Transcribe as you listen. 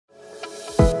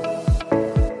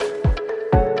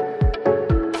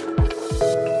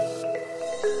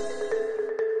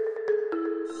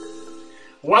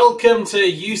Welcome to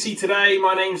UC Today.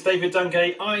 My name's David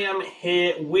Dungay. I am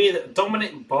here with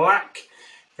Dominic Black,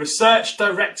 Research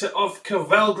Director of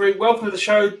Cavell Group. Welcome to the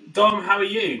show, Dom. How are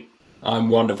you? I'm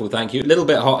wonderful, thank you. A little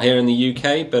bit hot here in the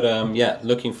UK, but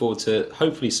looking forward to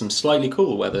hopefully some slightly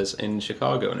cooler weathers in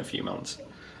Chicago in a few months.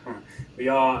 We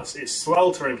are. It's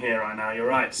sweltering here right now, you're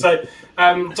right. So,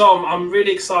 Dom, I'm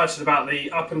really excited about the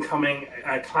up-and-coming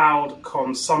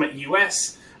CloudCon Summit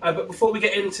US. But before we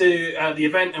get into the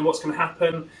event and what's going to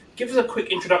happen, give us a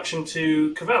quick introduction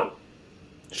to Cavell.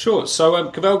 Sure.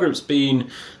 So Cavell Group's been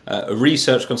a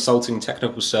research consulting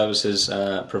technical services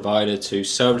provider to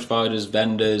service providers,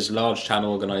 vendors, large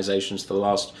channel organizations for the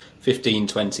last 15,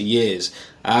 20 years.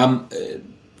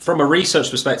 From a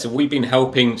research perspective, we've been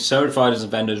helping service providers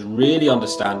and vendors really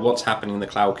understand what's happening in the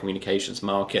cloud communications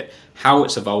market, how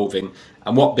it's evolving,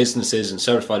 and what businesses and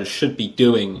service providers should be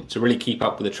doing to really keep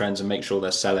up with the trends and make sure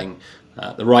they're selling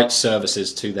the right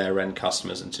services to their end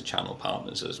customers and to channel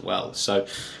partners as well. So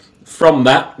from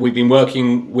that, we've been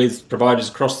working with providers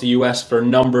across the US for a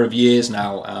number of years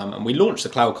now, and we launched the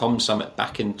CloudCom Summit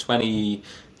back in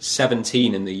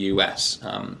 2017 in the US.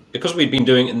 Because we'd been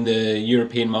doing it in the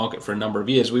European market for a number of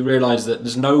years, we realized that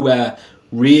there's nowhere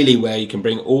really where you can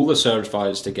bring all the service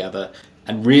providers together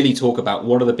and really talk about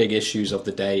what are the big issues of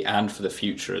the day and for the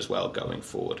future as well going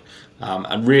forward.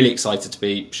 I'm really excited to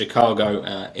be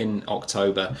Chicago in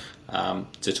October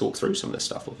to talk through some of this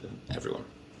stuff with everyone.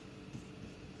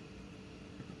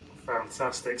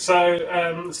 Fantastic.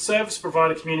 So, service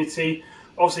provider community,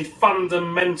 obviously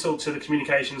fundamental to the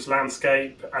communications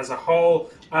landscape as a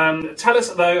whole. Tell us,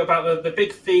 though, about the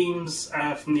big themes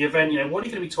from the event. What are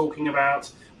you going to be talking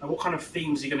about? What kind of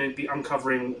themes are you going to be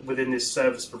uncovering within this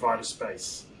service provider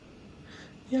space?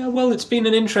 Yeah, well, it's been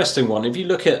an interesting one. If you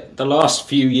look at the last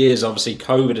few years, obviously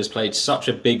COVID has played such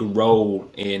a big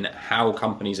role in how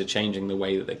companies are changing the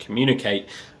way that they communicate.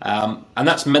 And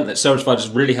that's meant that service providers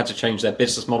really had to change their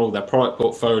business model, their product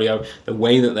portfolio, the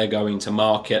way that they're going to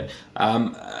market.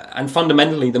 And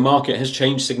fundamentally, the market has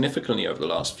changed significantly over the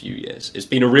last few years. It's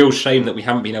been a real shame that we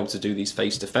haven't been able to do these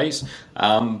face-to-face.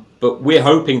 But we're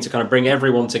hoping to kind of bring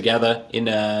everyone together in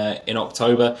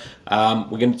October.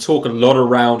 We're going to talk a lot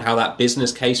around how that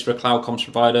business case for a cloud comms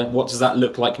provider, what does that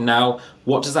look like now?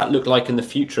 What does that look like in the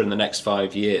future in the next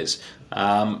 5 years?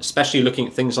 Especially looking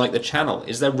at things like the channel.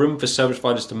 Is there room for service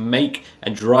providers to make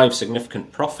and drive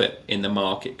significant profit in the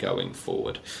market going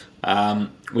forward?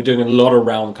 We're doing a lot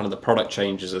around kind of the product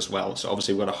changes as well. So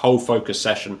obviously we've got a whole focus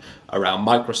session around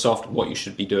Microsoft, what you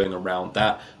should be doing around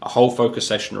that. A whole focus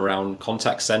session around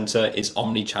contact center. Is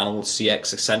omni-channel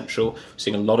CX essential? We're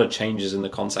seeing a lot of changes in the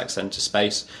contact center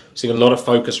space. We're seeing a lot of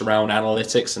focus around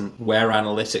analytics and where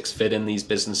analytics fit in these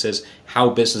businesses, how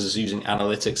businesses are using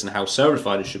analytics and how service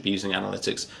providers should be using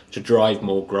analytics to drive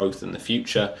more growth in the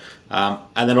future.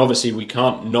 And then obviously we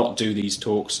can't not do these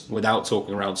talks without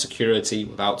talking around security,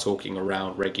 without talking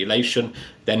around regulation.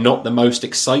 They're not the most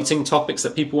exciting topics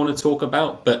that people want to talk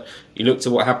about, but you looked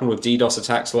at what happened with DDoS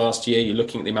attacks last year, you're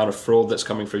looking at the amount of fraud that's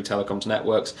coming through telecoms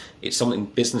networks. It's something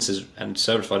businesses and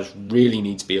service providers really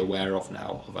need to be aware of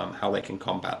now, of how they can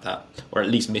combat that, or at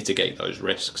least mitigate those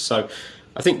risks. So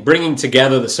I think bringing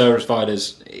together the service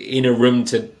providers in a room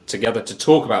together to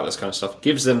talk about this kind of stuff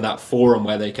gives them that forum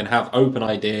where they can have open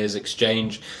ideas,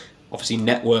 exchange. Obviously,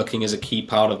 networking is a key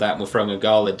part of that. We're throwing a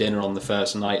gala dinner on the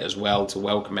first night as well to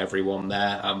welcome everyone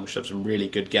there. We should have some really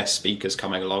good guest speakers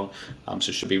coming along, so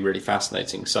it should be really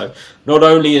fascinating. So not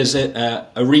only is it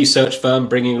a research firm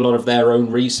bringing a lot of their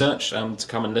own research to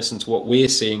come and listen to what we're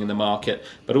seeing in the market,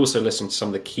 but also listen to some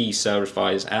of the key service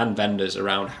providers and vendors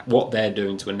around what they're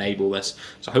doing to enable this.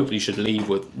 So hopefully you should leave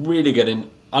with really good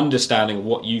understanding of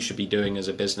what you should be doing as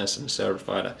a business and a service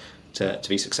provider to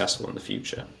be successful in the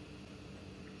future.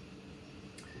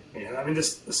 Yeah, I mean,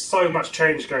 there's so much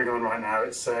change going on right now.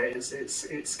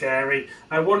 It's scary.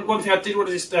 One thing I did want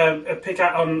to just pick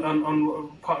out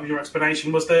on part of your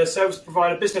explanation was the service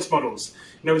provider business models.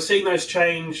 We're seeing those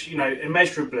change,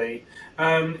 immeasurably.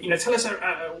 Tell us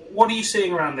what are you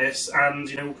seeing around this,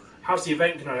 and how's the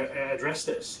event going to address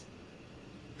this?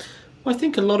 Well, I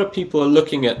think a lot of people are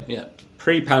looking at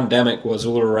pre-pandemic was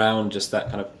all around just that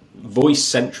kind of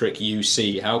voice-centric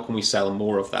UC. How can we sell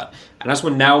more of that? And as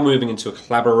we're now moving into a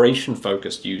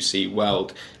collaboration-focused UC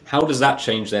world, how does that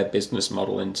change their business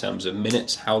model in terms of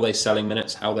minutes? How are they selling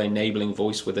minutes? How are they enabling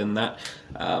voice within that?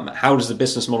 How does the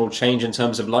business model change in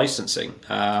terms of licensing?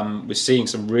 We're seeing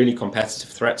some really competitive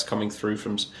threats coming through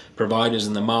from providers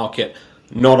in the market,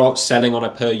 not selling on a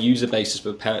per user basis,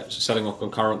 but selling on a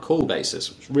concurrent call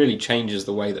basis, which really changes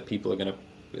the way that people are going to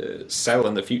sell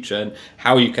in the future and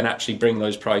how you can actually bring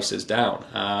those prices down.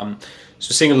 So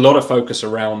we're seeing a lot of focus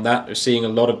around that. We're seeing a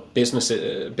lot of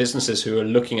businesses who are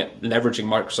looking at leveraging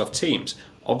Microsoft Teams.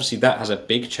 Obviously, that has a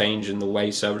big change in the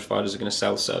way service providers are going to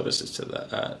sell services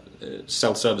to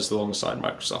sell service alongside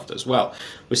Microsoft as well.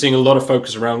 We're seeing a lot of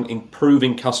focus around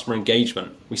improving customer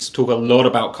engagement. We talk a lot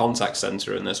about contact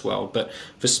center in this world, but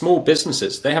for small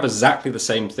businesses, they have exactly the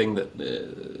same thing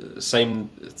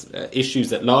issues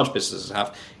that large businesses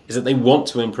have. Is that they want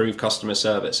to improve customer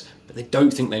service, but they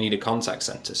don't think they need a contact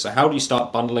center. So how do you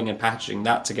start bundling and packaging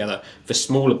that together for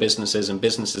smaller businesses and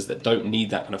businesses that don't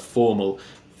need that kind of formal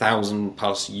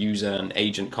 1,000+ user and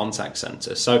agent contact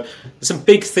center? So there's some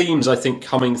big themes, I think,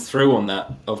 coming through on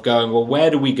that of going, well,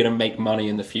 where are we going to make money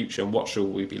in the future and what should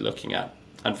we be looking at?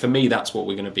 And for me, that's what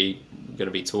we're going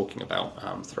to be talking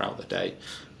about throughout the day.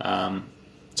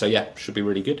 So yeah, should be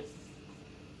really good.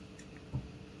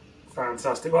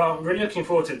 Fantastic. Well, I'm really looking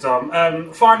forward to it,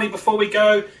 Dom. Finally, before we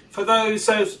go, for those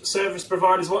service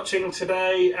providers watching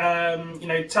today,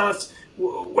 tell us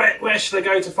where should they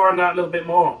go to find out a little bit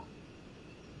more?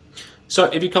 So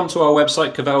if you come to our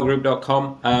website,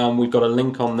 cavellgroup.com, we've got a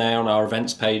link on there on our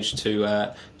events page to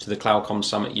the CloudCom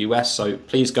Summit US. So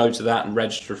please go to that and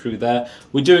register through there.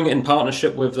 We're doing it in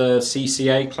partnership with the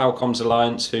CCA, Cloud Comms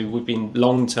Alliance, who we've been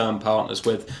long-term partners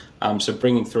with. So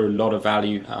bringing through a lot of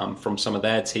value from some of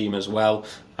their team as well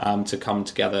to come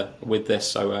together with this.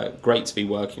 So great to be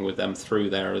working with them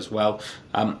through there as well.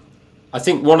 I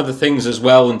think one of the things as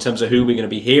well in terms of who we're going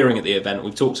to be hearing at the event,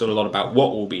 we've talked a lot about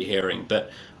what we'll be hearing,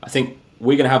 but I think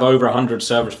we're going to have over 100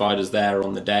 service providers there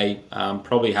on the day,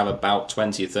 probably have about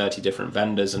 20 or 30 different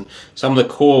vendors, and some of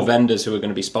the core vendors who are going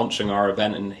to be sponsoring our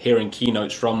event and hearing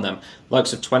keynotes from them,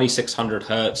 likes of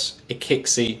 2600Hz,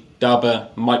 Ikixi,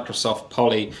 Dubber, Microsoft,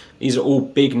 Poly. These are all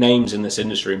big names in this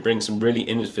industry and bring some really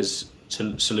innovative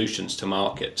solutions to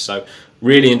market. So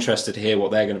really interested to hear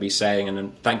what they're going to be saying, and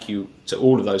then thank you to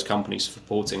all of those companies for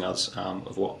supporting us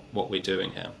of what we're doing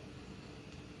here.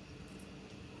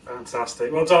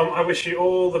 Fantastic. Well, Dom, I wish you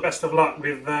all the best of luck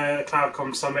with the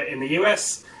CloudCom Summit in the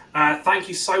US. Thank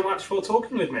you so much for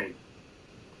talking with me.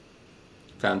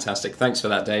 Fantastic. Thanks for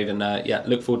that, Dave. And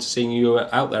look forward to seeing you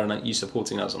out there and you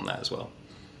supporting us on that as well.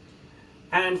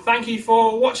 And thank you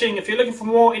for watching. If you're looking for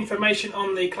more information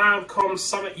on the CloudCom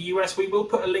Summit US, we will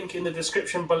put a link in the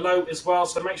description below as well.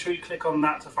 So make sure you click on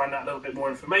that to find out a little bit more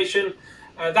information.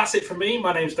 That's it from me.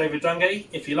 My name's David Dungay.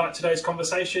 If you liked today's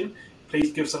conversation,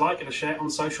 please give us a like and a share on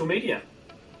social media.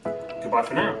 Goodbye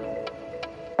for now.